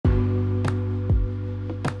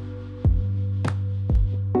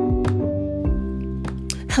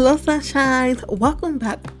Hello, sunshines. Welcome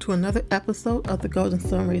back to another episode of the Golden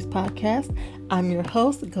Sun Rays podcast. I'm your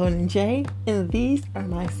host, Golden J, and these are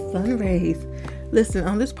my sun rays. Listen,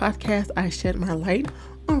 on this podcast, I shed my light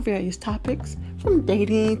on various topics, from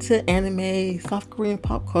dating to anime, South Korean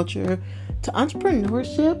pop culture, to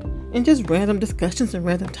entrepreneurship, and just random discussions and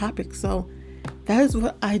random topics. So that is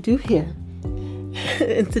what I do here.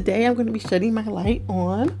 And today I'm going to be shedding my light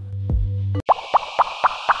on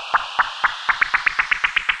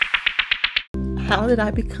how did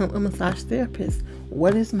I become a massage therapist?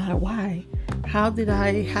 What is my why? How did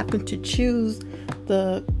I happen to choose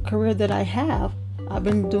the career that I have? I've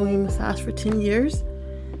been doing massage for 10 years.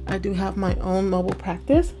 I do have my own mobile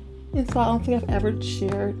practice, and so I don't think I've ever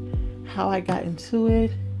shared how I got into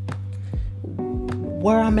it,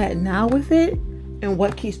 where I'm at now with it, and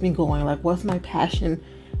what keeps me going. Like, what's my passion?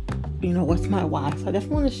 What's my why? So I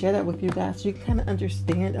definitely want to share that with you guys so you can kind of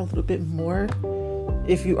understand a little bit more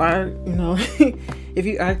if you are, if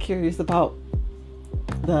you are curious about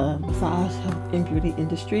the massage, health, and beauty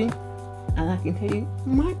industry, and I can tell you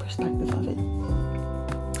my perspective of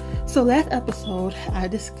it. So last episode, I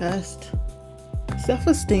discussed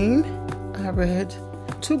self-esteem. I read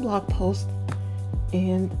 2 blog posts,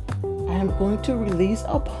 and I'm going to release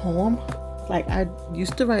a poem. Like, I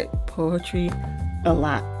used to write poetry a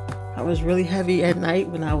lot. I was really heavy at night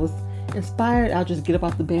when I was inspired. I'll just get up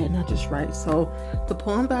out the bed and I'll just write. So the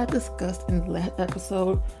poem that I discussed in the last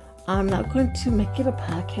episode, I'm not going to make it a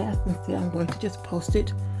podcast. Instead, I'm going to just post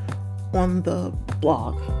it on the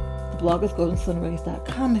blog. The blog is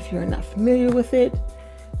goldensunrays.com if you're not familiar with it.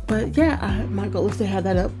 But yeah, my goal is to have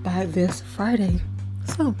that up by this Friday.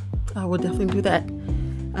 So I will definitely do that.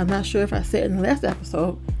 I'm not sure if I said in the last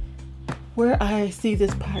episode where I see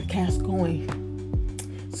this podcast going.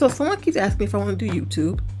 So someone keeps asking me if I want to do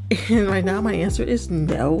YouTube. And right now my answer is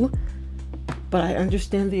no, but I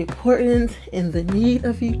understand the importance and the need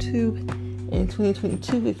of YouTube in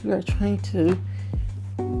 2022 if you are trying to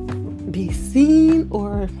be seen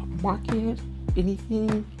or market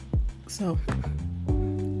anything. So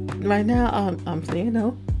right now I'm saying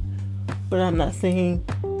no, but I'm not saying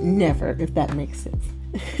never, if that makes sense.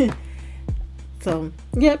 So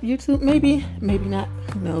yep, YouTube, maybe not,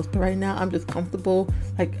 who knows, but right now I'm just comfortable.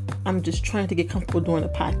 Like, I'm just trying to get comfortable doing a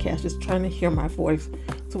podcast, just trying to hear my voice.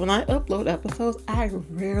 So when I upload episodes, I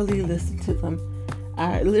rarely listen to them.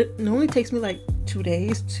 It only takes me like 2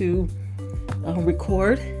 days to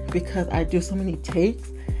record, because I do so many takes,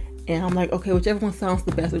 and I'm like, okay, whichever one sounds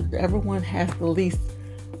the best, whichever one has the least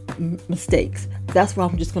mistakes, that's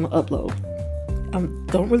what I'm just going to upload.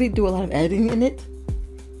 Don't really do a lot of editing in it.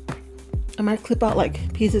 I might clip out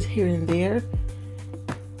like pieces here and there,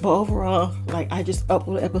 but overall, like, I just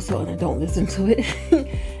upload an episode and I don't listen to it.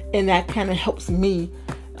 And that kind of helps me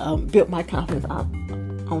build my confidence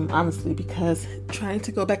honestly, because trying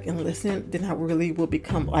to go back and listen, then I really will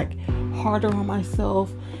become like harder on myself,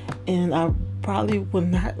 and I probably will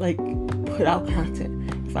not like put out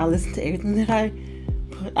content. If I listen to everything that I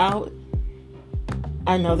put out,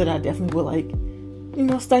 I know that I definitely will like,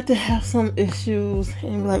 start to have some issues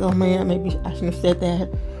and be like, oh man, maybe I shouldn't have said that,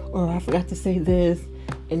 or I forgot to say this,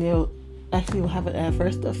 and it'll actually will have an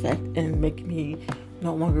adverse effect and make me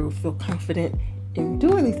no longer feel confident in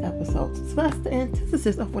doing these episodes. So that's the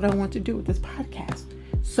antithesis of what I want to do with this podcast.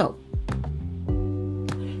 So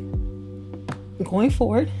going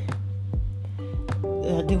forward,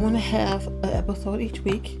 I do want to have an episode each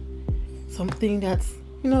week, something that's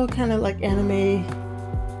kind of like anime,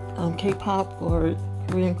 K-pop, or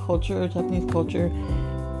Korean culture, Japanese culture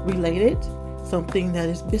related, something that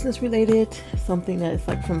is business related, something that is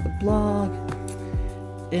like from the blog,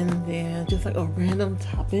 and then just like a random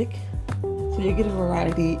topic, so you get a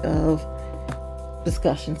variety of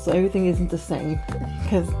discussions, so everything isn't the same,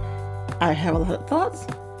 because I have a lot of thoughts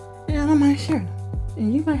and I don't mind sharing them,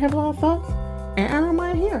 and you might have a lot of thoughts and I don't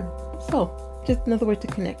mind hearing them. So just another way to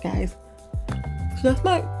connect, guys. So that's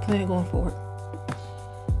my plan going forward.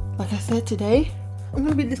 Like I said, today I'm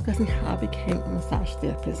going to be discussing how I became a massage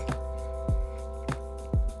therapist.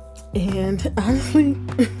 And honestly,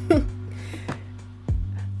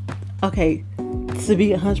 okay, to be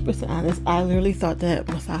 100% honest, I literally thought that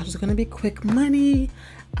massage was going to be quick money.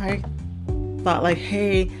 I thought like,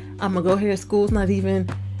 hey, I'm going to go here. School's not even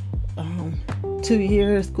 2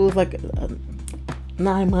 years. School's like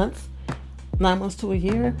 9 months. 9 months to a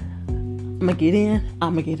year. I'm going to get in.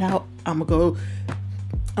 I'm going to get out. I'm going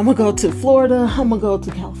to go to Florida. I'm going to go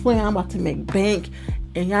to California. I'm about to make bank.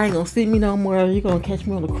 And y'all ain't going to see me no more. You're going to catch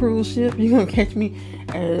me on a cruise ship. You're going to catch me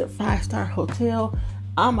at a 5-star hotel.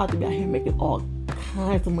 I'm about to be out here making all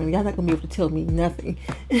kinds of money. Y'all not going to be able to tell me nothing.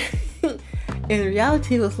 And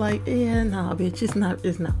reality was like, yeah, nah, bitch, it's not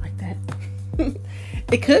like that.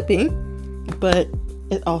 It could be, but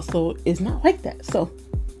it also is not like that. So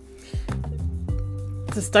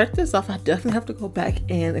to start this off, I definitely have to go back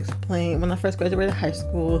and explain when I first graduated high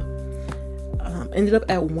school. Ended up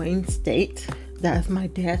at Wayne State. That's my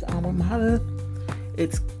dad's alma mater.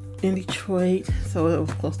 It's in Detroit, so it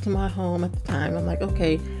was close to my home at the time. I'm like,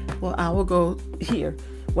 okay, well, I will go here,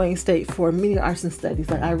 Wayne State, for media arts and studies.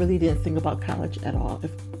 Like, I really didn't think about college at all.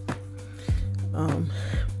 I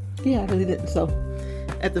really didn't. So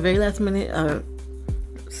at the very last minute,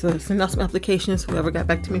 so send out some applications. Whoever got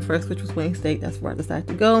back to me first, which was Wayne State, that's where I decided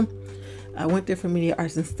to go. I went there for media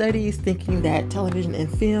arts and studies, thinking that television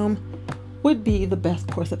and film would be the best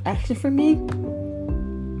course of action for me.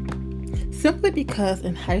 Simply because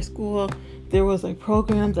in high school, there was a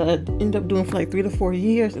program that I ended up doing for like 3 to 4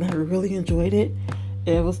 years, and I really enjoyed it.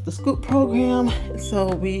 It was the Scoop program.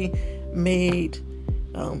 So we made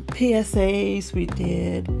PSAs, we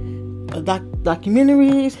did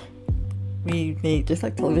documentaries, we made just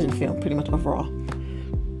like television film, pretty much overall.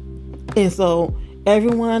 And so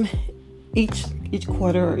everyone, each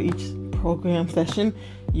quarter or each program session,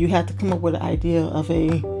 you had to come up with an idea of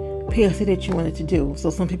a PSA that you wanted to do. So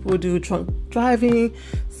some people would do drunk driving,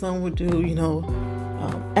 some would do,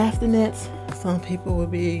 abstinence, some people would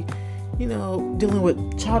be, dealing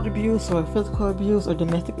with child abuse or physical abuse or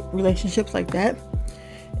domestic relationships like that.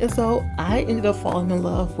 And so I ended up falling in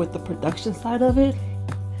love with the production side of it.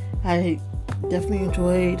 I definitely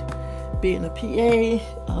enjoyed being a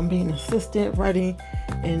PA, being an assistant, writing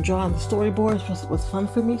and drawing the storyboards was fun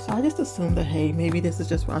for me. So I just assumed that, hey, maybe this is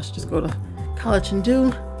just what I should just go to college and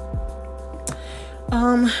do.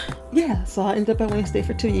 So I ended up at Wayne State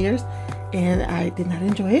for 2 years, and I did not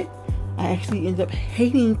enjoy it. I actually ended up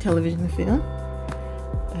hating television and film,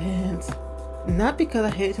 and not because I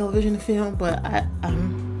hated television and film, but I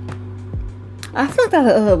flunked out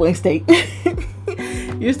of Wayne State.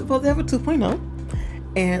 You're supposed to have a 2.0,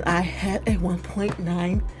 and I had a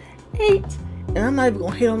 1.98. And I'm not even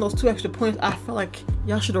gonna hit on those 2 extra points. I feel like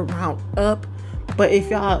y'all should have round up, but if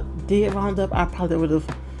y'all did round up, I probably would have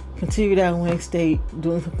continued at Wayne State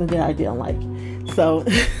doing something that I didn't like. So,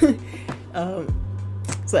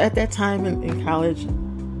 so at that time in college,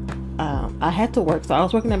 I had to work. So I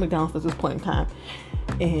was working at McDonald's at this point in time,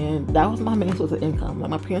 and that was my main source of income.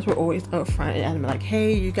 Like, my parents were always upfront and adamant, like,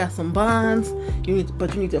 "Hey, you got some bonds.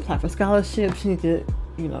 But you need to apply for scholarships. You need to,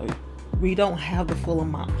 we don't have the full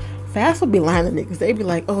amount." FAFSA would be lying to niggas. They'd be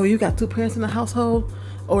like, "Oh, you got 2 parents in the household,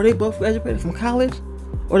 or they both graduated from college,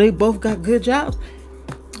 or they both got good jobs.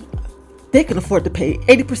 They can afford to pay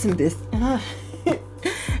 80% of this."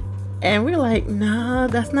 And we're like, "Nah,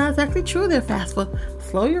 that's not exactly true there, FAFSA.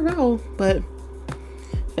 Slow your roll." But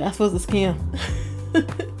FAFSA was a scam.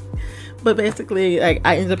 But basically, like,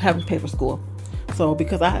 I ended up having to pay for school. So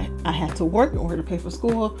because I had to work in order to pay for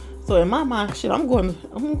school, so in my mind, shit, I'm going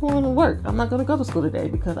to work. I'm not going to go to school today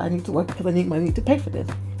because I need to work, because I need money to pay for this.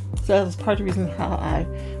 So that was part of the reason how I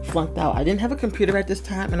flunked out. I didn't have a computer at this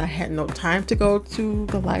time, and I had no time to go to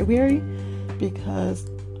the library because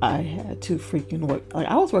I had to freaking work. Like,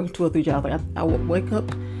 I was working 2 or 3 jobs. Like, I would wake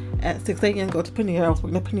up at 6 a.m., go to Panera. I was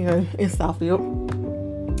working at Panera in Southfield.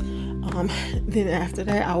 Then after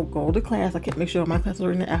that, I would go to class. I kept make sure my classes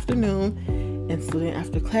were in the afternoon. And so then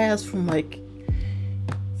after class, from like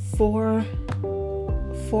 4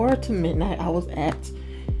 to midnight, I was at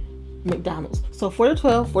McDonald's. So 4 to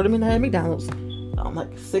 12, 4 to midnight at McDonald's.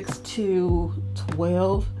 Like 6 to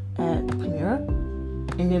 12 at Panera.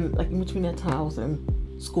 And then, like, in between that time, I was in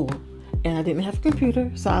school. And I didn't have a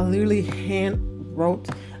computer, so I literally hand wrote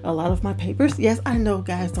a lot of my papers. Yes, I know,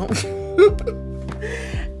 guys, don't.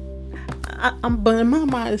 But in my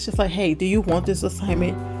mind, it's just like, hey, do you want this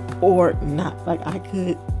assignment or not? Like, I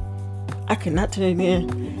could not turn it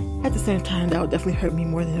in. At the same time, that would definitely hurt me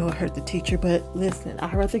more than it would hurt the teacher. But listen,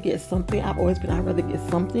 I'd rather get something. I'd rather get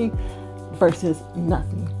something versus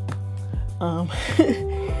nothing.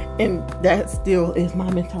 And that still is my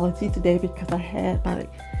mentality today, because I had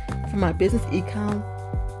for my business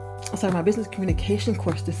communication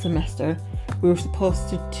course this semester, we were supposed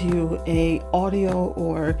to do a audio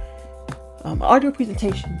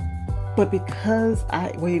presentation. But because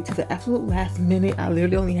I waited to the absolute last minute, I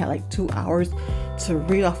literally only had like 2 hours to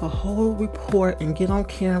read off a whole report and get on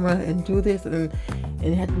camera and do this, and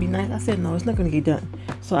it had to be nice. I said, no, it's not going to get done.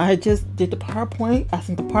 So I just did the PowerPoint. I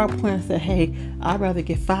sent the PowerPoint and said, hey, I'd rather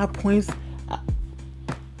get 5 points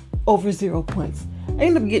over 0 points. I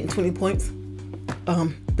ended up getting 20 points.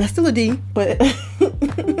 That's still a D, but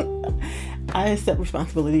I accept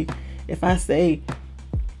responsibility. If I say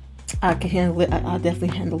I can handle it, I'll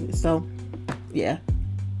definitely handle it. So yeah,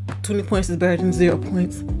 20 points is better than 0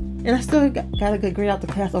 points. And I still got a good grade out the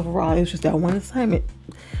class overall. It was just that one assignment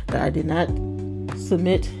that I did not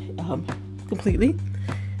submit completely.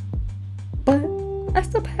 But I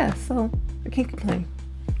still passed, so I can't complain.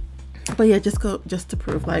 But yeah, just to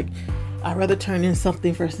prove, like, I'd rather turn in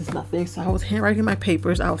something versus nothing. So I was handwriting my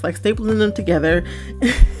papers. I was like stapling them together.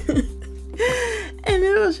 And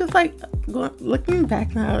it was just like, looking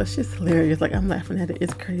back now, it's just hilarious. Like, I'm laughing at it.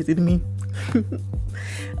 It's crazy to me.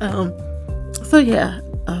 So yeah,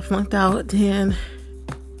 I flunked out. Then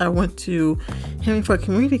I went to Hammondford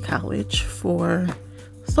Community College for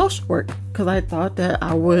social work because I thought that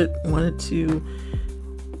I wanted to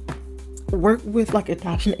work with like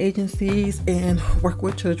adoption agencies and work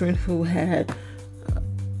with children who had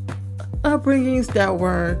upbringings that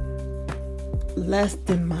were less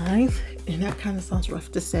than mine. And that kind of sounds rough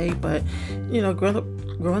to say, but you know, growing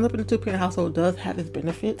up in a 2-parent household does have its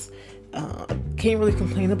benefits. Can't really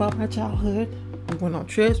complain about my childhood. We went on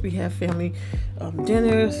trips, we had family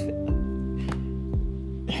dinners,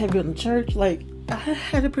 had been in church. Like, I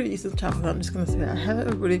had a pretty decent childhood. I'm just gonna say that. I had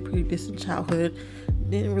a really pretty decent childhood.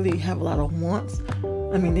 Didn't really have a lot of wants.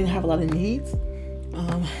 Didn't have a lot of needs.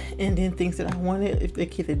 And then things that I wanted, if they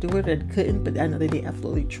could do it, I couldn't, but I know they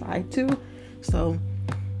absolutely tried to. So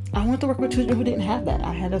I wanted to work with children who didn't have that.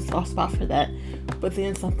 I had a soft spot for that. But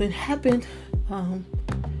then something happened, and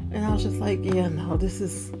I was just like, yeah, no, this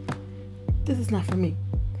is not for me.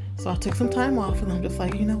 So I took some time off, and I'm just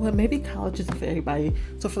like, you know what, maybe college isn't for everybody.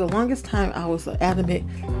 So for the longest time, I was adamant,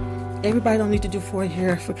 everybody don't need to do 4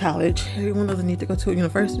 years for college. Everyone doesn't need to go to a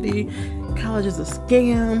university. College is a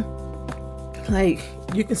scam. Like,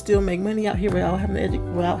 you can still make money out here without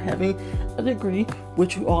having a degree,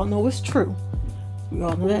 which you all know is true. We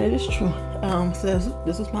all know that it is true. So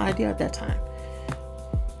this was my idea at that time.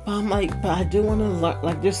 I'm like, but I do want to learn,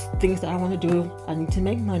 like, there's things that I want to do. I need to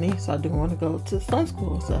make money, so I do want to go to some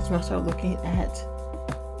school. So that's when I started looking at,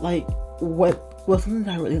 like, what was something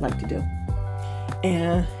that I really like to do.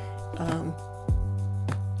 And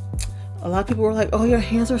a lot of people were like, oh, your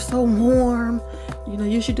hands are so warm. You know,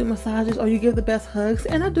 you should do massages, or you give the best hugs.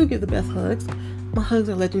 And I do give the best hugs. My hugs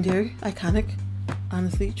are legendary, iconic,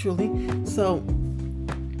 honestly, truly. So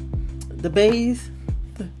the bays,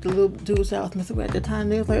 the little dudes that I was messing with at the time,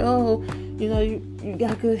 they was like, oh, you know, you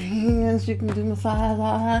got good hands, you can do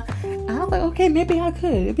massage. And I was like, okay, maybe I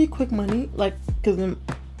could. It'd be quick money, like, because then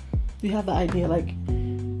you have the idea, like,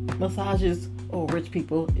 massages, oh, rich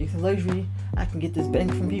people, it's a luxury. I can get this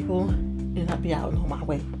bank from people and I'll be out and on my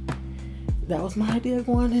way. That was my idea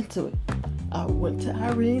going into it. I went to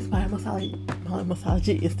Irene's Massage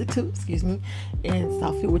Institute, in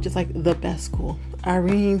Southfield, which is like the best school.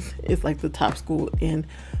 Irene's is like the top school in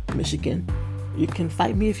Michigan. You can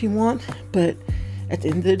fight me if you want, but at the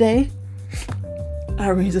end of the day,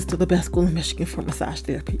 Irene's is still the best school in Michigan for massage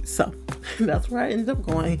therapy. So that's where I ended up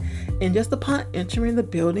going. And just upon entering the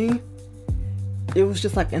building, it was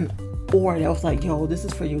just like an aura that was like, yo, this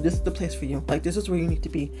is for you. This is the place for you. Like, this is where you need to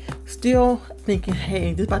be. Still thinking,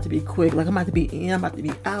 hey, this is about to be quick. Like, I'm about to be in, I'm about to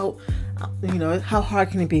be out. You know, how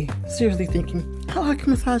hard can it be? Seriously thinking, how hard can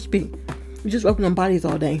massage be? You're just rubbing on bodies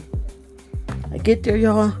all day. I get there,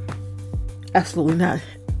 y'all. Absolutely not.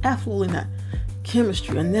 Absolutely not.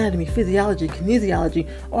 Chemistry, anatomy, physiology, kinesiology,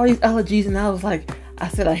 all these allergies. And I was like, I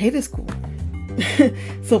said, I hated school.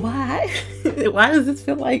 So why does this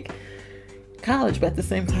feel like college? But at the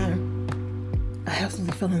same time, I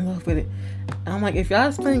absolutely fell in love with it. I'm like, if y'all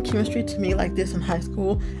explained chemistry to me like this in high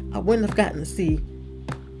school, I wouldn't have gotten a C.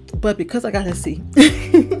 But because I got a C,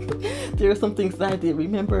 there are some things that I did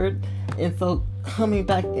remember. And so coming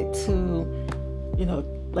back into, you know,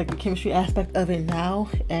 like the chemistry aspect of it now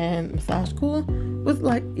and massage school was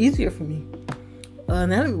like easier for me.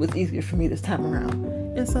 Anatomy was easier for me this time around.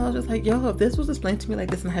 And so I was just like, yo, if this was explained to me like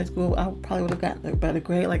this in high school, I probably would have gotten a better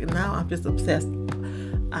grade. Like, now I'm just obsessed.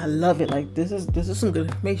 I love it. Like, this is some good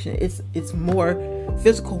information. It's more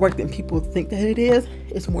physical work than people think that it is.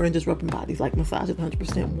 It's more than just rubbing bodies. Like, massage is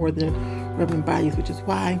 100% more than rubbing bodies, which is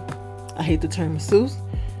why I hate the term masseuse,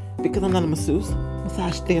 because I'm not a masseuse.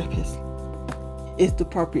 Massage therapist is the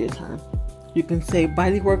appropriate term. You can say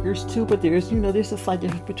body workers too, but there's a slight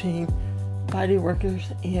difference between body workers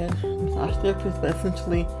and massage therapists, but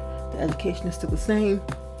essentially the education is still the same.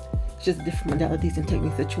 It's just different modalities and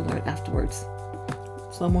techniques that you learn afterwards.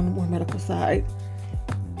 Some on the more medical side,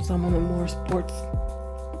 some on the more sports,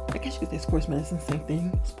 I guess you could say sports medicine, same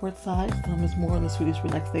thing, sports side. Some is more on the Swedish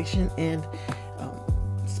relaxation and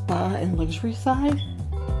spa and luxury side.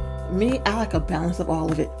 Me, I like a balance of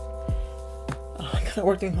all of it. I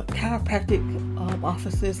worked in chiropractic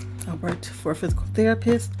offices. I worked for a physical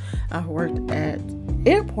therapist. I worked at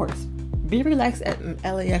airports. Be Relaxed at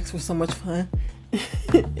LAX was so much fun.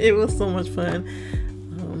 It was so much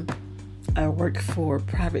fun. I worked for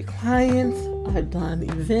private clients. I've done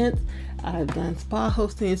events. I've done spa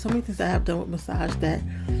hosting. So many things I have done with massage that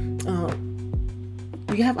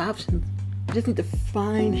you have options. You just need to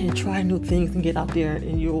find and try new things and get out there,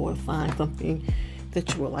 and you will find something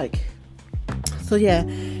that you will like. So yeah,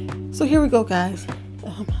 so here we go, guys.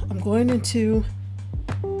 I'm going into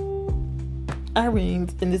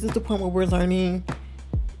Irene's, and this is the point where we're learning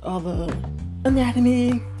all the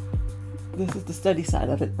anatomy. This is the study side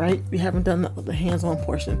of it, right? We haven't done the hands-on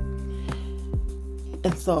portion.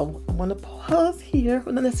 And so I'm going to pause here.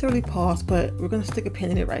 Well, not necessarily pause, but we're going to stick a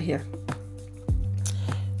pin in it right here.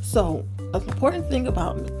 So an important thing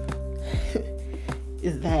about me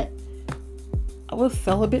is that I was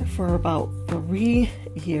celibate for about 3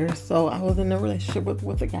 years. So I was in a relationship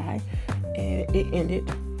with a guy, and it ended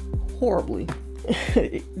horribly.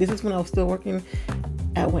 This is when I was still working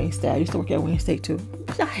at Wayne State. I used to work at Wayne State too.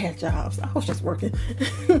 I had jobs. I was just working.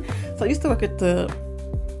 So I used to work at the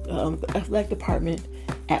athletic department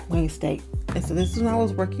at Wayne State. And so this is when I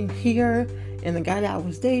was working here, and the guy that I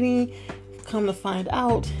was dating, come to find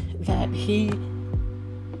out that he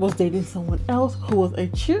was dating someone else who was a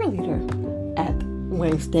cheerleader at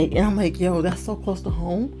Wayne State. And I'm like, yo, that's so close to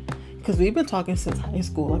home, because we've been talking since high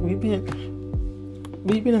school. Like we've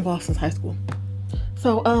been involved since high school.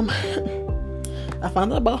 So I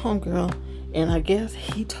found out about homegirl, and I guess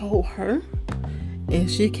he told her,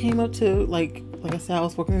 and she came up to, like I said, I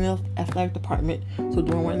was working in the athletic department. So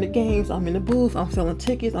during one of the games, I'm in the booth, I'm selling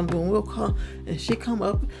tickets, I'm doing will call, and she come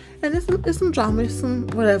up, and it's some drama, it's some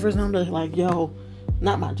whatever, and I'm just like, yo,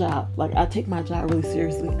 not my job. Like, I take my job really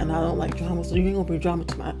seriously, and I don't like drama, so you ain't gonna bring drama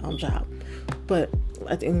to my job. But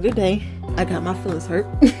at the end of the day, I got my feelings hurt.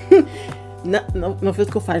 No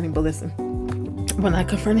physical fighting, but listen, when I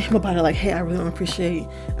confronted him about it, like, hey, I really don't appreciate,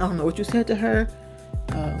 I don't know what you said to her,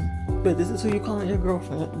 but this is who you calling your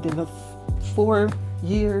girlfriend. Then the 4 to 5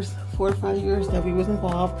 years that we was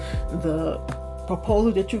involved, the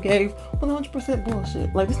proposal that you gave was 100%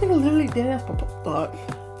 bullshit. Like, this nigga literally dead ass thought.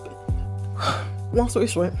 Long story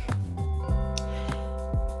short,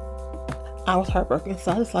 I was heartbroken.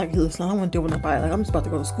 So I was like, listen, I don't want to deal with nobody. Like, I'm just about to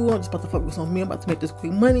go to school. I'm just about to focus on me. I'm about to make this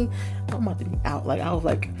quick money. I'm about to be out. Like, I was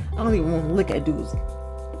like, I don't even want to look at dudes.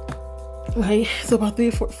 Right? So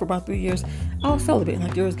for about 3 years, I was celibate.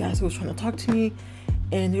 Like, there was guys who was trying to talk to me,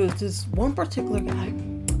 and there was this one particular guy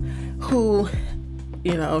who,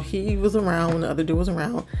 you know, he was around when the other dude was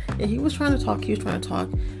around, and he was trying to talk.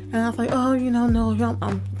 And I was like, oh, you know, no,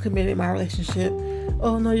 I'm committed in my relationship.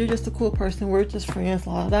 Oh, no, you're just a cool person. We're just friends,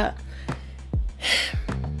 all of that.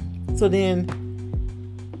 So then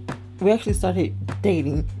we actually started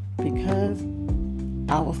dating because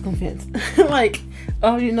I was convinced. Like,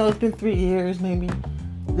 oh, you know, it's been 3 years. Maybe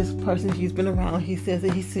this person he's been around, he says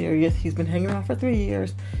that he's serious. He's been hanging around for 3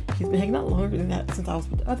 years. He's been hanging out longer than that since I was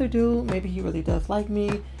with the other dude. Maybe he really does like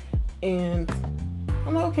me. And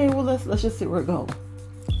I'm like, okay, well, let's just see where it goes.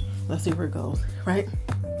 Let's see where it goes, right?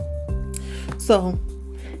 So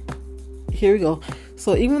here we go.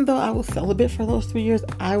 So even though I was celibate for those 3 years,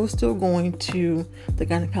 I was still going to the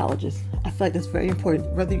gynecologist. I feel like that's very important.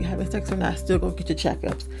 Whether you're having sex or not, still go get your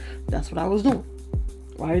checkups. That's what I was doing,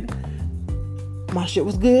 right? My shit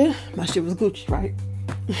was good. My shit was Gucci, right?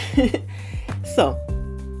 So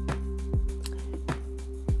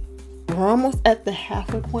we're almost at the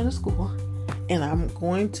halfway point of school, and I'm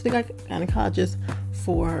going to the gynecologist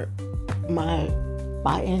for my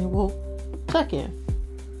biannual check-in.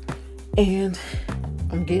 And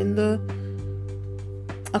I'm getting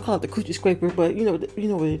I call it the coochie scraper, but you know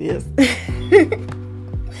what it is.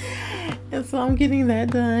 And so I'm getting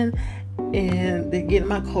that done, and they're getting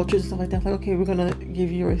my cultures and stuff like that. Like, okay, we're gonna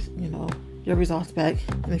give you your results back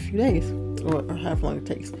in a few days, or however long it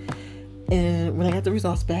takes. And when I got the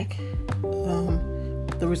results back,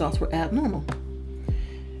 the results were abnormal.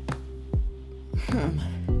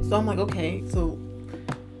 So I'm like, okay, so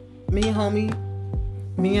me and homie,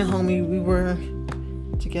 we were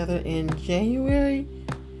together in January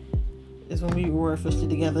is when we were officially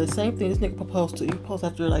together. Same thing, this nigga proposed to. He proposed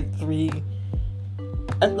after like 2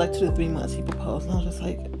 to 3 months he proposed. And I was just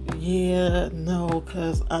like, yeah, no,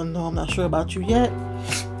 because I know I'm not sure about you yet.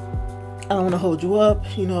 I don't want to hold you up,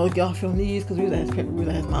 get off your knees, because we was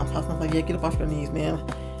at his mom's house. And I was like, yeah, get up off your knees, man.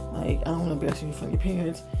 Like, I don't want to embarrass you in front of your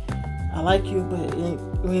parents. I like you, but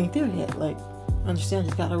we ain't there yet. Like, I understand I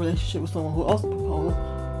just got a relationship with someone who also proposed.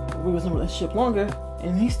 We was in a relationship longer,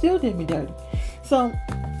 and he still did me dirty. So,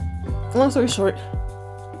 long story short,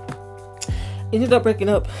 ended up breaking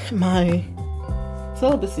up my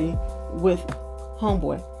celibacy with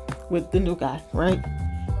homeboy, with the new guy, right?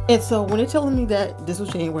 And so when they're telling me that this was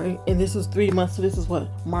January and this was 3 months, so this is what,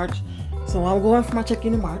 March. So I'm going for my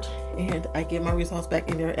check-in in March and I get my results back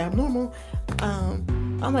and they're abnormal.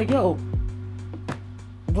 I'm like, yo,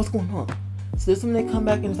 what's going on? So this when they come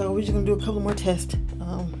back and it's like, oh, we're just gonna do a couple more tests.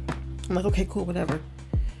 I'm like, okay, cool, whatever.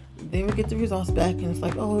 Then we get the results back and it's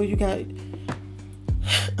like, oh, you got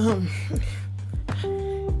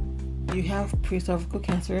you have pre-cervical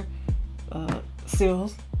cancer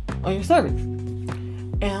cells on your cervix.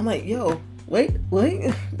 And I'm like, yo, wait,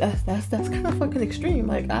 that's kind of fucking extreme.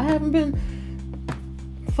 Like, I haven't been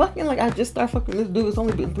fucking, like, I just started fucking this dude. It's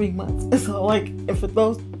only been 3 months. And so, like, and for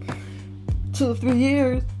those 2 to 3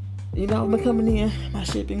 years, you know, I've been coming in, my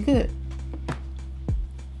shit been good.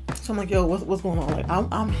 So I'm like, yo, what's going on? Like,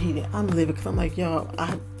 I'm heated, I'm livid, because I'm like, yo,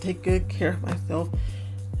 I take good care of myself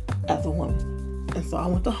as a woman. And so I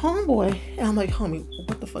went to homeboy, and I'm like, homie,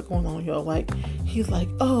 what the fuck going on, yo? Like, he's like,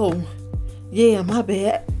 oh, yeah, my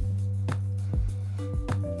bad.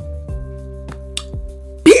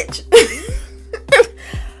 Bitch!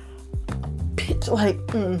 Bitch, like,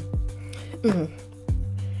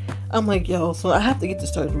 I'm like, yo, so I have to get the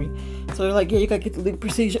surgery. So they're like, yeah, you gotta get the legal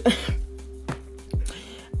procedure.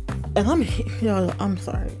 And I'm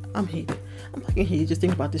sorry, I'm heated. I'm fucking heated just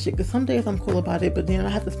thinking about this shit. Because some days I'm cool about it, but then I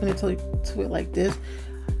have to spend it to it like this.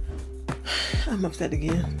 I'm upset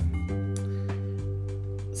again.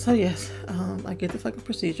 So yes, I get the fucking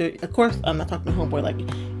procedure. Of course, I'm not talking to homeboy. Like,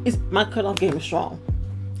 it's my cutoff game is strong.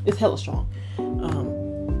 It's hella strong.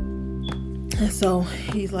 And so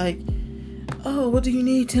he's like, oh, what do you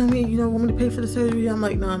need? Tell me, you know, want me to pay for the surgery? I'm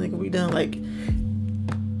like, nah, nigga, we done. Like,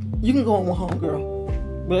 you can go on home, girl.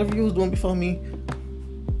 Whatever you was doing before me,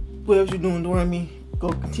 whatever you're doing during me, go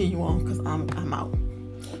continue on, because I'm out.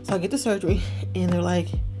 So I get the surgery, and they're like,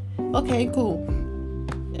 okay, cool.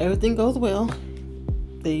 Everything goes well.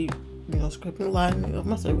 They, you know, scrape the line of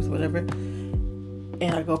my cervix, whatever.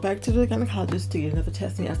 And I go back to the gynecologist to get another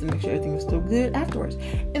test, and he has to make sure everything was still good afterwards.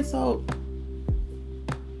 And so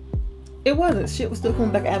it wasn't. Shit was still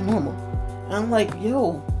coming back abnormal. And I'm like,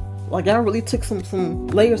 yo, like, I really took some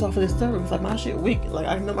layers off of this cervix. Like, my shit weak. Like,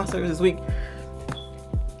 I know my cervix is weak.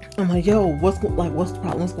 I'm like, yo, what's the problem?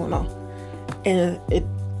 What's going on? And it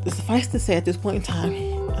suffice to say, at this point in time,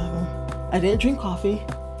 I didn't drink coffee.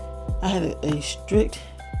 I had a strict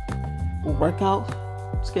workout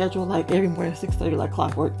schedule, like every morning 6:30, like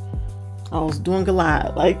clockwork. I was doing a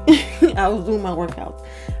lot. Like, I was doing my workouts.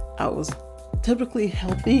 I was typically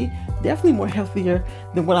healthy, definitely more healthier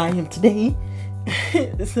than what I am today.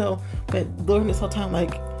 So, but during this whole time,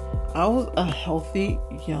 like, I was a healthy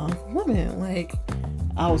young woman. Like,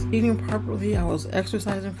 I was eating properly, I was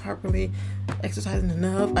exercising properly, exercising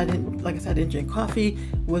enough. I didn't drink coffee,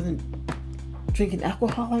 wasn't drinking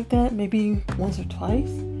alcohol like that, maybe once or twice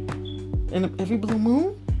in every blue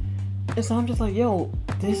moon. And so I'm just like, yo,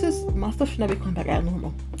 my stuff should not be coming back at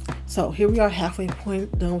normal. So here we are, halfway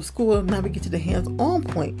point done with school. Now we get to the hands-on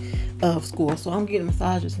point of school. So I'm getting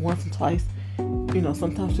massages once and twice, you know,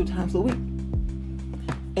 sometimes 2 times a week.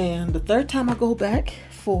 And the third time I go back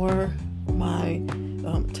for my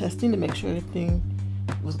testing to make sure everything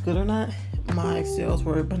was good or not, my cells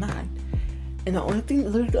were benign. And the only thing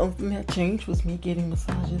that changed was me getting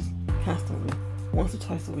massages constantly, once or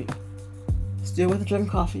twice a week. Still wasn't drinking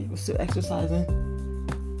coffee, was still exercising.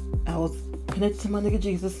 I was connected to my nigga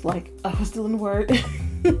Jesus, like, I was still in the Word.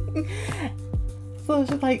 So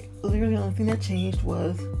it's just like, literally the only thing that changed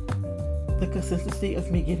was the consistency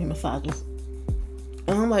of me getting massages.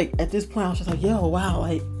 And I'm like, at this point, I was just like, yo, wow,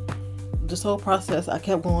 like, this whole process, I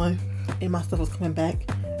kept going, and my stuff was coming back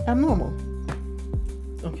abnormal.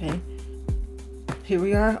 Okay. Here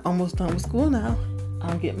we are, almost done with school now.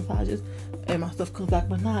 I'm getting massages, and my stuff comes back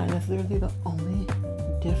benign. That's literally the only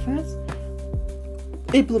difference.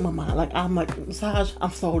 It blew my mind. Like, I'm like, massage,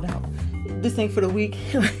 I'm sold out. This ain't for the week.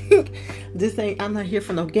 I'm not here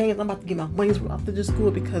for no games. I'm about to get my money's worth after this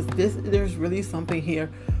school, because there's really something here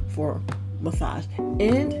for massage.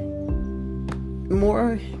 And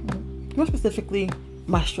more specifically,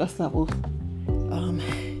 my stress levels.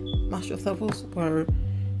 My stress levels were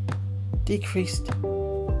decreased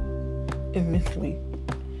immensely.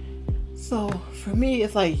 So for me,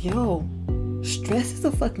 it's like, yo, stress is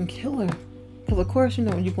a fucking killer. Because of course, you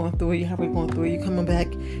know, when you're going through it, you're halfway going through it, you're coming back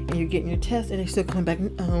and you're getting your test, and they're still coming back,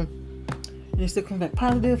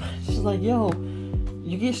 positive. It's just like, yo,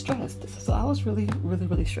 you get stressed. So I was really, really,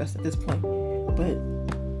 really stressed at this point. But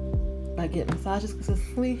by getting massages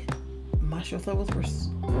consistently, my stress levels were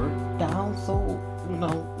down so, you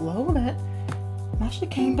know, low that my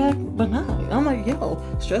shit came back benign. I'm like, yo,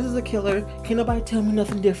 stress is a killer. Can't nobody tell me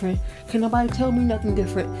nothing different. Can't nobody tell me nothing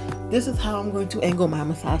different. This is how I'm going to angle my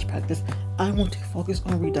massage practice. I want to focus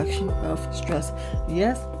on reduction of stress.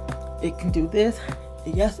 Yes, it can do this.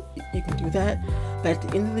 Yes, you can do that. But at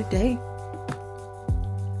the end of the day,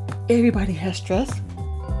 everybody has stress.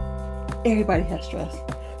 Everybody has stress.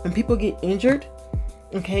 When people get injured,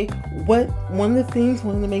 okay, one of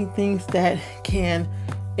the main things that can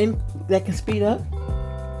speed up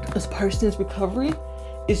this person's recovery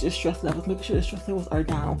is your stress levels. Making sure the stress levels are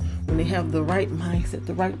down. When they have the right mindset,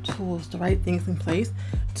 the right tools, the right things in place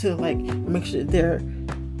to like make sure they're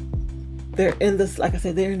in this, like I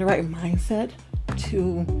said, they're in the right mindset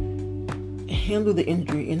to handle the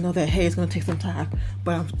injury and know that, hey, it's going to take some time,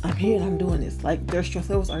 but I'm here and I'm doing this. Like, their stress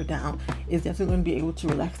levels are down. It's definitely going to be able to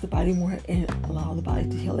relax the body more and allow the body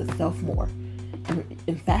to heal itself more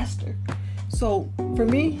and faster. So for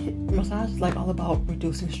me, massage is like all about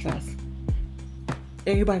reducing stress.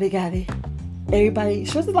 Everybody got it.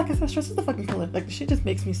 Stress is, like I said, stress is the fucking killer. Like, the shit just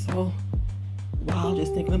makes me so wild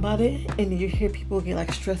just thinking about it. And you hear people get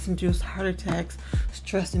like stress-induced heart attacks,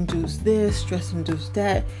 stress-induced this, stress-induced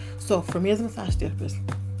that. So for me as a massage therapist,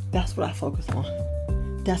 that's what I focus on.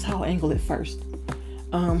 That's how I angle it first.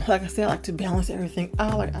 Like I said, I like to balance everything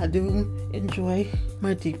out. Like, I do enjoy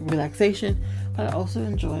my deep relaxation, but I also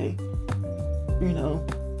enjoy,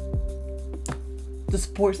 the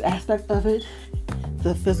sports aspect of it,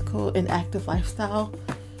 the physical and active lifestyle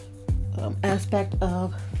aspect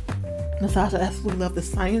of massage. I absolutely love the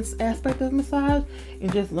science aspect of massage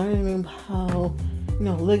and just learning how,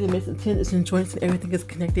 ligaments and tendons and joints and everything is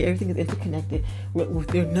connected. Everything is interconnected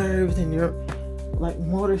with your nerves and your like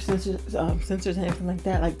motor sensors and everything like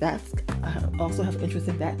that. Like, I also have interest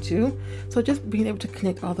in that too. So just being able to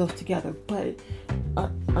connect all those together. But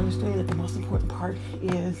understanding that the most important part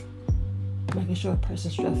is making sure a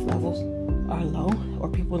person's stress levels are low, or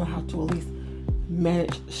people know how to at least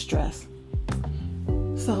manage stress.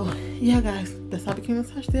 So yeah, guys, that's how I became a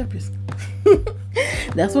massage therapist.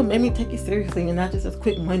 That's what made me take it seriously and not just as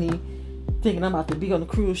quick money, thinking I'm about to be on a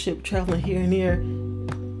cruise ship traveling here and there,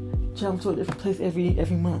 traveling to a different place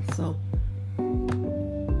every month. So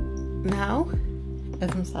now,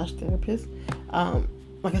 as a massage therapist,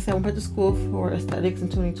 like I said, I went back to school for aesthetics in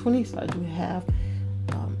 2020, so I do have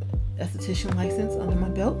esthetician license under my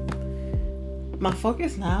belt. My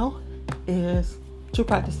focus now is two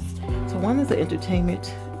practices. So one is the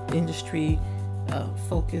entertainment industry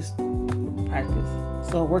focused practice.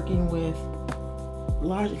 So working with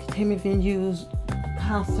large entertainment venues,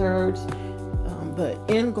 concerts. The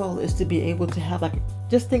end goal is to be able to have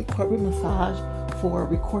just think corporate massage for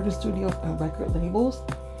recording studios and record labels.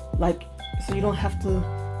 Like, so you don't have to.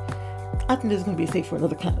 I think this is going to be safe for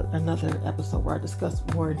another episode where I discuss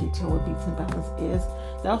more in detail what beats and balance is.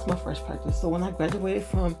 That was my first practice. So when I graduated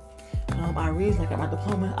from Irene's, I got my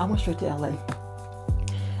diploma, I went straight to LA.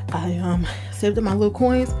 I saved up my little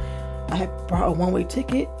coins. I had brought a one-way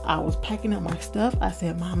ticket. I was packing up my stuff. I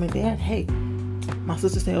said, Mom and Dad, hey, my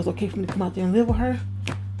sister said it was okay for me to come out there and live with her.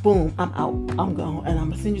 Boom, I'm out. I'm gone, and I'm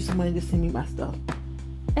gonna send you some money to send me my stuff.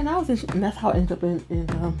 And that's how I ended up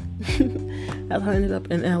that's how I ended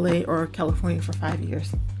up in LA or California for 5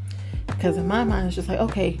 years. Because in my mind, it's just like,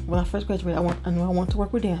 okay, when I first graduated, I knew I wanted to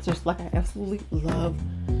work with dancers. Like, I absolutely love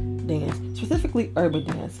dance, specifically urban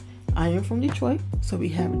dance. I am from Detroit, so we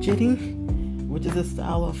have jitting, which is a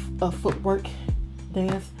style of footwork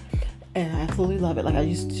dance, and I absolutely love it. Like, I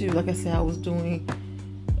used to, like I said, I was doing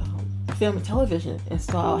film and television, and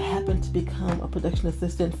so I happened to become a production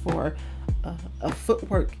assistant for a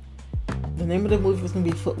footwork. The name of the movie was going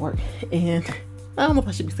to be Footwork, and I don't know if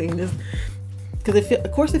I should be saying this, because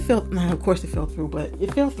it fell through, but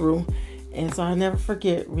it fell through. And so I never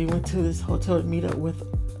forget, we went to this hotel to meet up with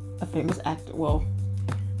a famous actor. Well,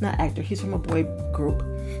 not actor, he's from a boy group.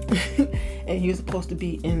 And he was supposed to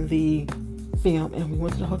be in the film. And we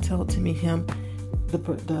went to the hotel to meet him, the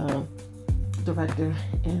director,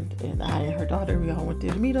 and I and her daughter. We all went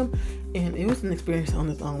there to meet him. And it was an experience on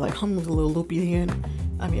its own. Like, Hum was a little loopy then.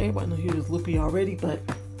 I mean, everybody knew he was loopy already, but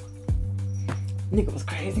nigga was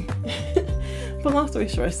crazy. But long story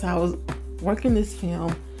short, so I was working this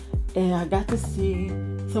film, and I got to see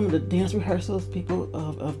some of the dance rehearsals, people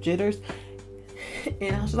of jitters,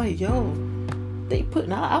 and I was like, yo, they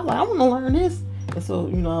putting out. I was like, I want to learn this. And so,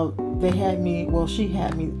 she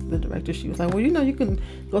had me, the director, she was like, well, you can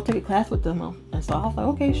go take a class with them. And so I was like,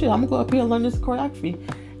 okay, shit, I'm gonna go up here and learn this choreography.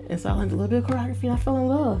 And so I learned a little bit of choreography, and I fell in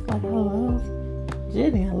love. Like, I love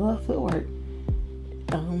jitting, I love footwork.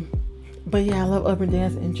 But yeah, I love urban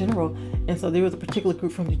dance in general. And so there was a particular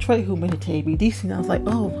group from Detroit who made it to ABDC, and I was like,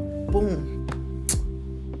 oh, boom,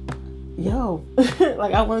 yo,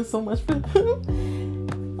 like I wanted so much for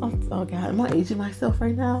oh God, am I aging myself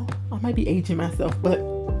right now? I might be aging myself, but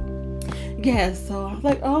yeah, so I was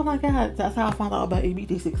like, oh my God, that's how I found out about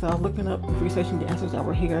ABDC, because I was looking up, researching dancers that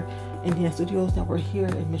were here in dance studios that were here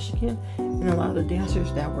in Michigan, and a lot of the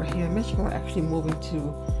dancers that were here in Michigan were actually moving to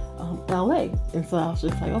LA, and so I was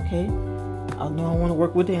just like, okay, I know I want to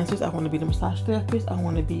work with dancers, I want to be the massage therapist, I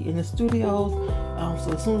want to be in the studios,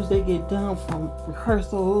 so as soon as they get done from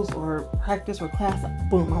rehearsals or practice or class,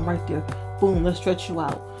 boom, I'm right there, boom, let's stretch you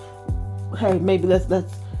out. Hey, maybe let's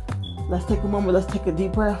take a moment, let's take a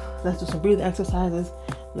deep breath, let's do some breathing exercises,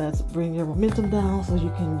 let's bring your momentum down so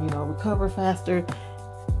you can, recover faster.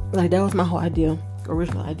 Like, that was my whole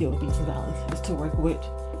original idea with Beats and Balance, is to work with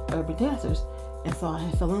urban dancers. And so I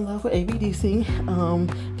fell in love with ABDC.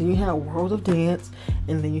 Then you had World of Dance,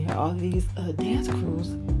 and then you had all these dance crews,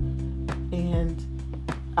 and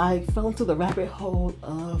I fell into the rabbit hole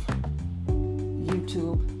of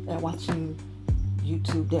YouTube and watching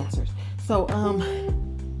YouTube dancers. So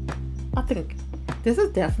I think this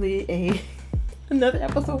is definitely another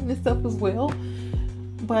episode in itself as well.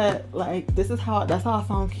 But like, that's how I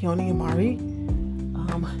found Keone and Mari.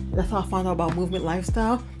 That's how I found out about Movement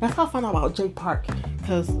Lifestyle. That's how I found out about Jake Park.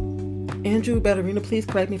 Because Andrew Betterina, please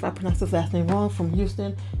correct me if I pronounce his last name wrong, from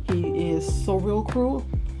Houston. He is So Real Crew.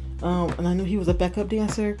 And I knew he was a backup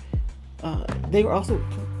dancer. They were also,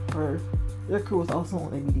 their crew was also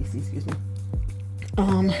on ABDC, excuse me.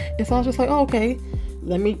 And so I was just like, oh, okay,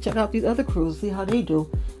 let me check out these other crews, see how they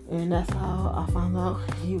do. And that's how I found out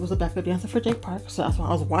he was a backup dancer for Jake Park. So that's why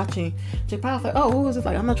I was watching Jake Park. I was like, oh, who is this?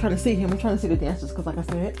 Like, I'm not trying to see him, I'm trying to see the dancers, because like I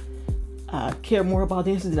said, I care more about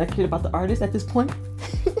dancers than I cared about the artists at this point.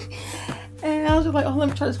 And I was just like, oh, let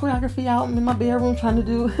me try this choreography out. I'm in my bedroom trying to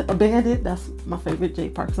do a bandit. That's my favorite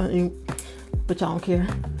Jake Park song, but y'all don't care.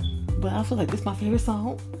 But I was like, this is my favorite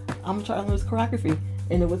song, I'm gonna try to learn this choreography.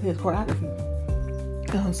 And it was his choreography.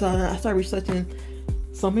 So I started researching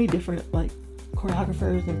so many different like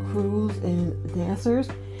choreographers and crews and dancers,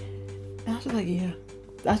 and I was just like, yeah,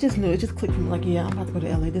 I just knew, it just clicked for me, like, yeah, I'm about to go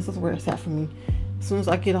to LA, this is where it's at for me. As soon as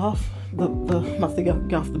I get off get off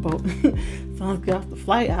the boat, as soon as I get off the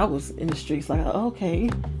flight, I was in the streets, like, okay,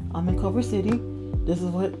 I'm in Culver City, this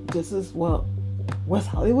is what West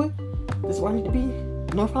Hollywood, this is where I need to be,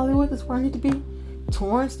 North Hollywood, this is where I need to be,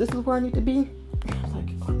 Torrance, this is where I need to be. I was like,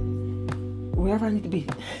 wherever I need to be.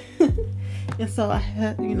 And so I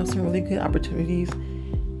had, some really good opportunities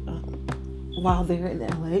while there in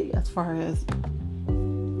LA, as far as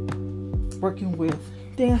working with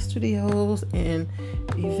dance studios and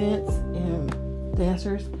events and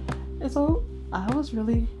dancers. And so I was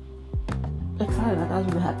really excited. Like, I was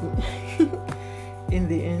really happy. In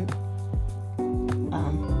the end,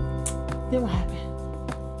 then what happened?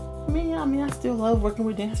 I mean, I still love working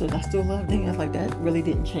with dancers. I still love dance. Like, that really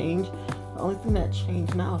didn't change. The only thing that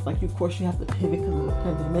changed now is, like, of course, you have to pivot because of the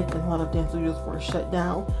pandemic, and a lot of dance studios were shut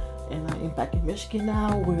down. And I'm back in Michigan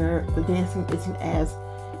now, where the dancing isn't as,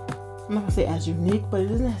 I'm not gonna say as unique, but it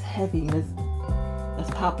isn't as heavy and as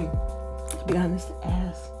popping, to be honest,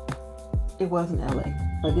 as it was in LA.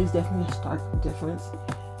 Like, there's definitely a stark difference.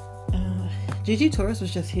 Gigi Torres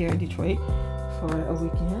was just here in Detroit for a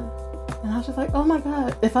weekend, and I was just like, oh my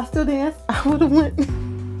God, if I still dance, I would have went.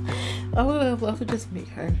 I would have loved to just meet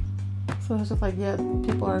her. So it's just like, yeah,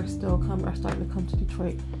 people are starting to come to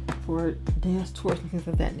Detroit for dance tours and things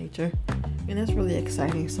of that nature, and that's really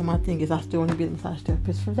exciting. So my thing is, I still want to be a massage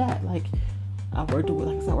therapist for that. Like, I worked with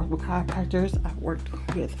chiropractors, I worked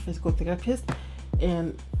with physical therapists,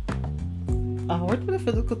 and I worked with a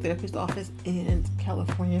physical therapist office in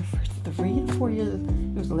California for 3 to 4 years.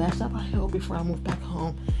 It was the last job I held before I moved back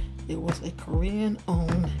home. It was a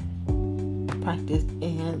Korean-owned practice,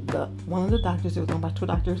 and one of the doctors, it was owned by 2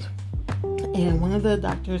 doctors, and one of the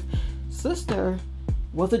doctors' sister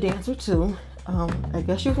was a dancer too. I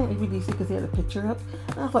guess she was on ABDC because he had a picture up,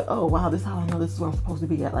 and I was like, oh wow, this is how I know this is where I'm supposed to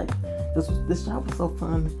be at. Like, this job was so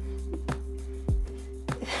fun.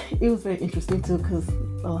 It was very interesting too, because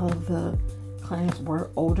a lot of the clients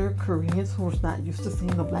were older Koreans who was not used to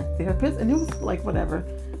seeing a black therapist, and it was like whatever.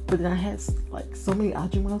 But then I had like so many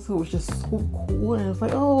ajumas who was just so cool, and it was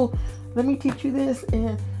like, oh, let me teach you this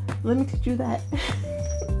and let me teach you that.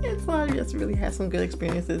 And so I just really had some good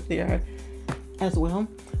experiences there as well.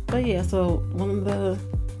 But yeah, so one of the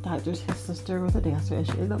doctors, his sister was a dancer, and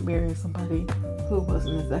she ended up marrying somebody who was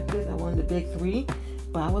an executive at one of the big 3.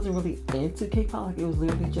 But I wasn't really into K-pop. Like, it was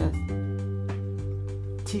literally just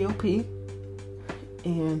T.O.P.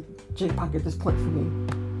 and J-pop at this point for me.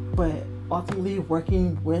 But ultimately,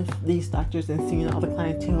 working with these doctors and seeing all the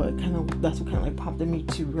clientele, that's what kind of like prompted me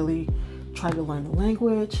to really try to learn the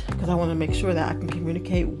language because I want to make sure that I can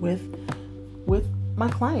communicate with my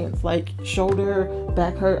clients, like shoulder,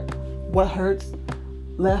 back hurt, what hurts,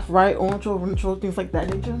 left, right, arm, shoulder, things like that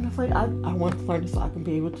nature. And it's like I want to learn this so I can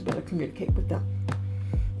be able to better communicate with them.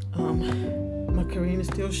 My Korean is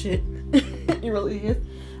still shit. It really is.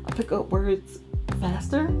 I pick up words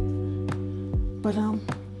faster, but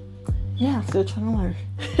yeah, I'm still trying to learn.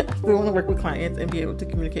 I still want to work with clients and be able to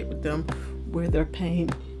communicate with them where their pain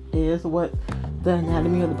is, what the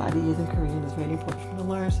anatomy of the body is in Korean is very important to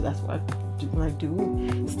learn. So that's what I do when I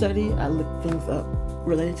do study. I look things up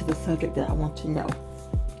related to the subject that I want to know.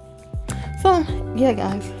 So yeah,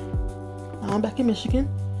 guys, now I'm back in Michigan,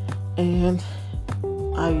 and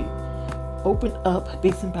I opened up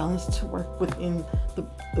Beats and Balance to work within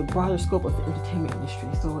the broader scope of the entertainment industry.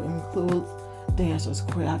 So it includes dancers,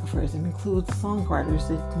 choreographers, it includes songwriters,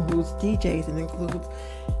 it includes DJs, it includes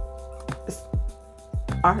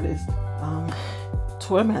artists,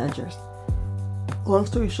 tour managers. Long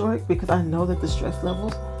story short, because I know that the stress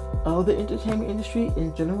levels of the entertainment industry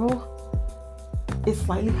in general is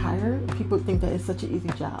slightly higher. People think that it's such an easy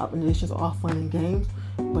job and it's just all fun and games,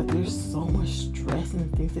 but there's so much stress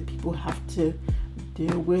and things that people have to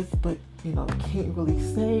deal with, but can't really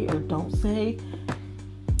say or don't say.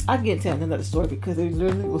 I can get into another story because it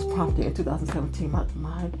literally was prompted in 2017.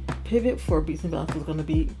 My pivot for Beats and Balance was going to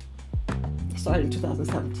be started in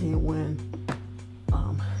 2017 when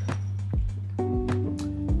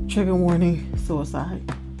trigger warning, suicide.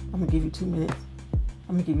 I'm going to give you 2 minutes.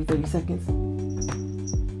 I'm going to give you 30 seconds.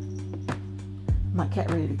 My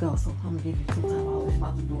cat ready to go, so I'm going to give you some time. I'll let him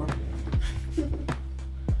out the door.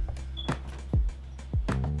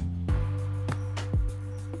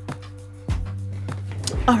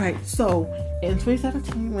 Alright, so in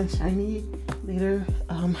 2017 when Shiny leader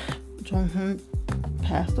Jong-hun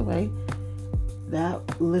passed away,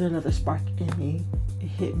 that lit another spark in me. It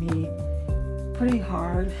hit me pretty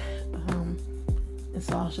hard, and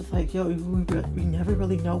so I was just like, yo, we never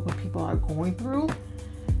really know what people are going through,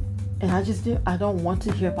 and I don't want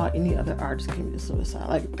to hear about any other artists committing suicide.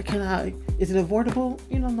 Like, is it avoidable?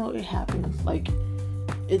 No, it happens. Like,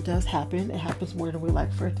 it does happen. It happens more than we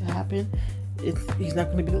like for it to happen. He's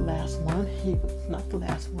not going to be the last one. He was not the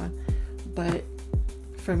last one. But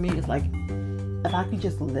for me, it's like, if I can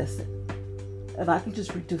just listen, if I can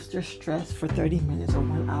just reduce their stress for 30 minutes or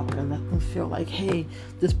 1 hour and let them feel like, hey,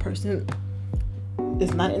 this person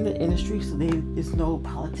is not in the industry, so there's no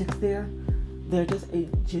politics there. They're just a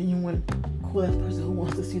genuine, cool ass person who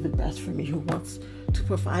wants to see the best for me, who wants to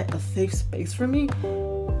provide a safe space for me.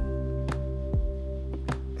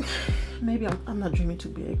 Maybe I'm not dreaming too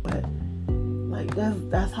big, but like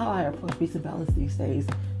that's how I approach Beats and Balance these days.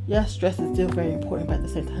 Yes, stress is still very important, but at the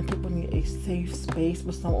same time, people need a safe space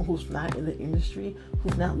with someone who's not in the industry,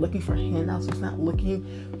 who's not looking for handouts, who's not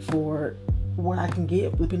looking for what I can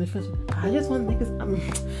get, the benefits. I just want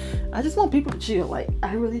people to chill. Like,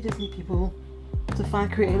 I really just need people to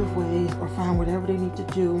find creative ways or find whatever they need to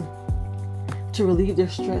do to relieve their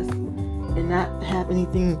stress and not have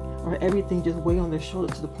anything or everything just weigh on their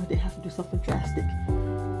shoulders to the point they have to do something drastic.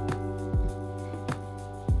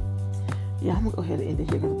 Yeah, I'm gonna go ahead and end it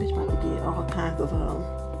here because the bitch about to get all kinds of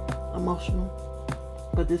emotional.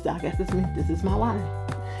 But I guess this is my why.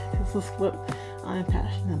 This is what I'm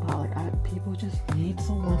passionate about. Like, people just need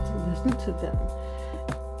someone to listen to them.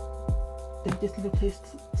 They just need a place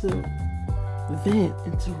to vent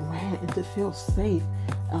and to rant and to feel safe.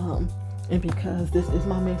 And because this is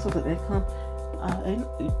my main source of income,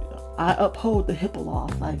 I uphold the HIPAA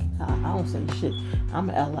laws. Like, I don't say shit.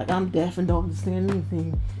 I'm deaf and don't understand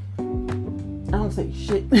anything. I don't say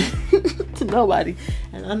shit to nobody,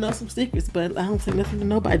 and I know some secrets, but I don't say nothing to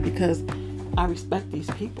nobody because I respect these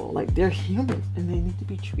people. Like, they're humans and they need to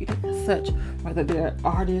be treated as such, whether they're an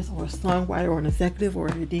artist or a songwriter or an executive or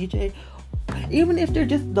a DJ, even if they're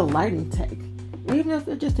just the lighting tech, even if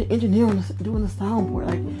they're just an engineer doing the soundboard.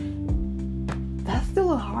 Like, that's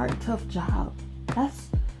still a hard, tough job. That's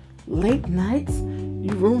late nights,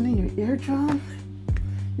 you ruining your eardrum,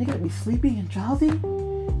 you gotta be sleepy and drowsy.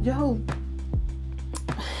 Yo,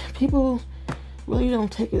 people really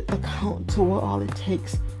don't take account to what all it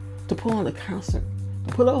takes to put on a concert,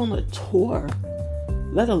 to put on a tour,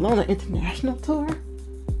 let alone an international tour.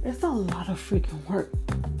 It's a lot of freaking work.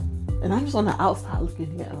 And I'm just on the outside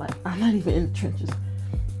looking at it, like, I'm not even in the trenches.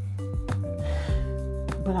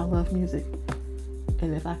 But I love music.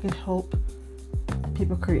 And if I can help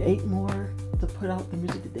people create more to put out the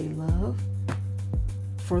music that they love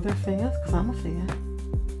for their fans, because I'm a fan,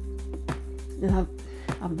 then I've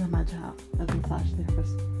done my job as a massage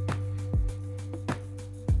therapist.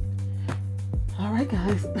 All right,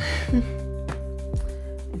 guys.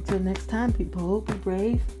 Until next time, people, be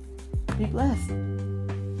brave, be blessed.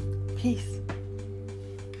 Peace.